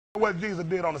What Jesus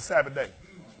did on the Sabbath day.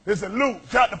 It's in Luke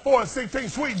chapter 4 and 16,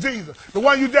 sweet Jesus. The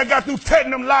one you just got through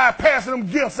telling them lies, passing them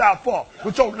gifts out for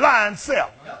with your lying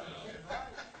self.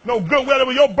 No good whether it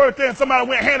was your birthday and somebody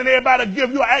went handing everybody a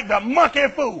gift, you act a monkey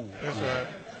fool. That's right.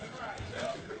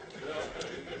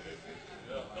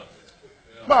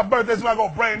 My birthday, somebody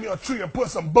gonna bring me a tree and put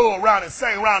some bull around and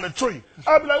sing around the tree.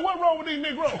 I'll be like, what's wrong with these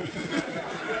Negroes?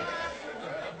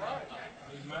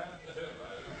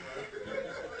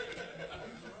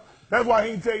 That's why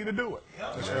he didn't tell you to do it.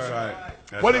 That's right.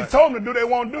 That's what right. he told them to do, they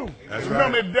won't do. That's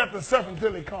Remember, right. it's death and suffering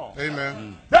until he comes.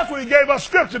 Amen. That's what he gave us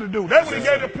scripture to do. That's what he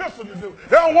gave the epistle to do.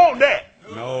 They don't want that.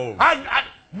 No.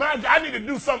 I need to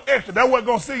do something extra. That's what's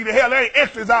going to see you to hell. There ain't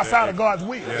extras outside of God's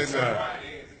will. Yes, sir.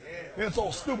 It's so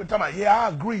stupid talking about, yeah, I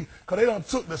agree, because they done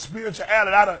took the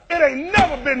spirituality out of it. It ain't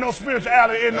never been no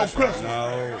spirituality in no Christmas.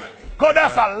 No. Because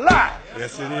that's a lie.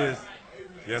 Yes, it is.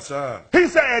 Yes, sir. He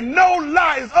said, and no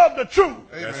lie is of the truth.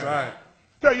 That's right.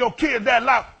 Tell your kids that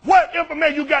lie. What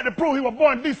information you got to prove he was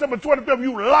born December 25th,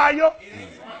 you liar?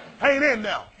 Ain't in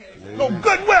there. No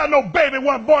good well, no baby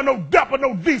wasn't born, no December,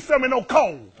 no December, no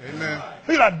cold. Amen.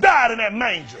 He done died in that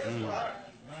manger.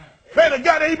 They the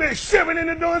guy that he been shivering in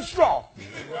the doing straw.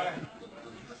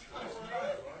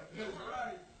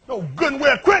 No good and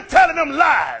well. Quit telling them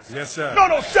lies. Yes, sir.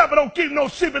 No shepherd don't keep no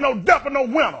sheep and no duck and no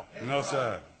winter. No,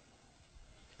 sir.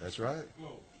 That's right.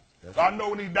 I know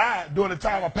when he died during the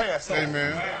time of Passover.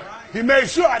 Amen. He made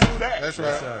sure I knew that. That's right.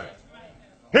 Yes, sir.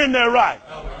 Isn't that right?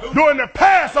 During the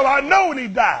Passover, I know when he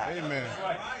died. Amen.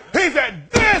 He said,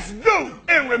 this do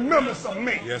in remembrance of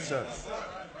me. Yes, sir.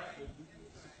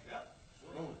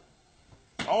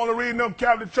 I only read them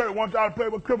Catholic Church want y'all to play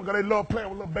with criminals because they love playing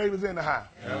with little babies in the house.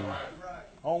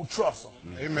 I don't trust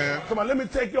them. Amen. Come on, let me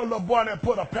take your little boy there and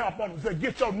put a pamp on him and say,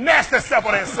 get your nasty self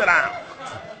on there and sit down.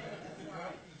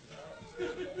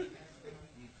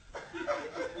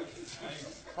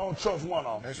 I don't trust one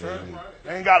of them. That's right.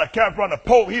 They ain't got a cap on the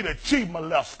Pope. He the chief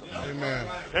molester. Amen.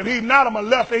 If he's not a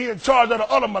molester, he in charge of the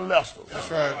other molesters. That's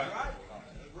right.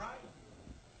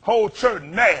 Whole church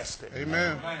nasty.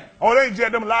 Amen. Oh, they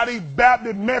just them a lot of these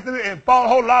Baptist, Methodist, and a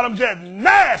whole lot of them just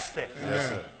nasty. Yes,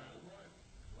 sir.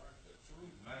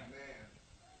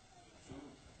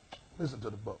 Listen to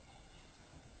the book.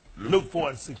 Luke 4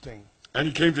 and 16. And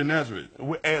he came to Nazareth,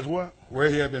 As what? where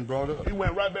he had been brought up. He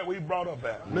went right back where he brought up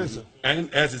at. Listen.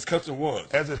 And as his custom was,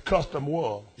 As his custom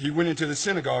was. he went into the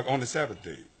synagogue on the Sabbath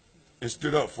day and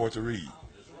stood up for to read.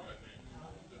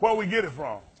 Where we get it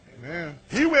from? Amen.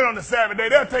 He went on the Sabbath day.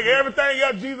 They'll take everything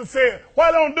else Jesus said.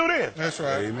 Why don't do this? That's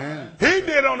right. Amen. He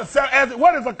did on the Sabbath.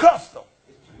 What is a custom?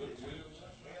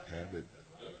 Habit.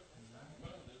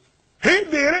 He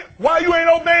did it. Why you ain't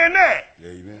obeying that?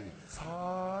 Amen.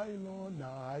 Silent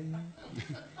night.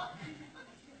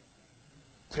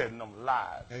 Telling them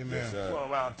lies. Amen. Yes, sir.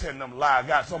 Going around telling them lies.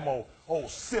 Got some old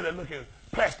silly looking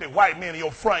plastic white men in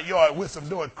your front yard with some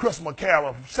doing Christmas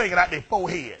carol shaking out their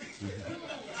forehead.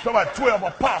 Talking about 12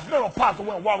 apostles. No apostle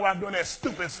wouldn't walk around doing that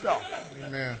stupid stuff.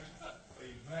 Amen.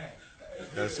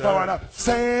 Yes, sir. Talking about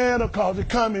Santa Claus is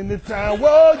coming to town.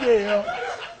 Whoa, yeah.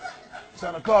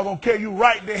 Santa Claus gonna carry you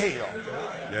right to hell.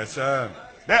 Yes, sir.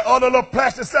 That other little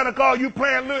plastic Santa Claus you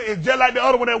playing little is just like the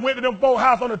other one that went to them four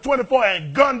house on the 24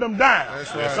 and gunned them down.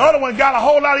 That's right. The other one got a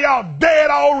whole lot of y'all dead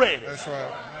already. That's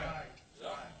right.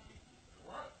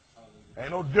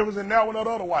 Ain't no difference in that one or the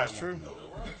other white. That's true.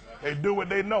 They do what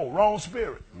they know. Wrong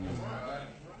spirit.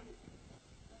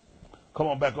 Come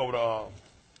on back over to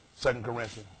 2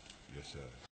 Corinthians. Yes, sir.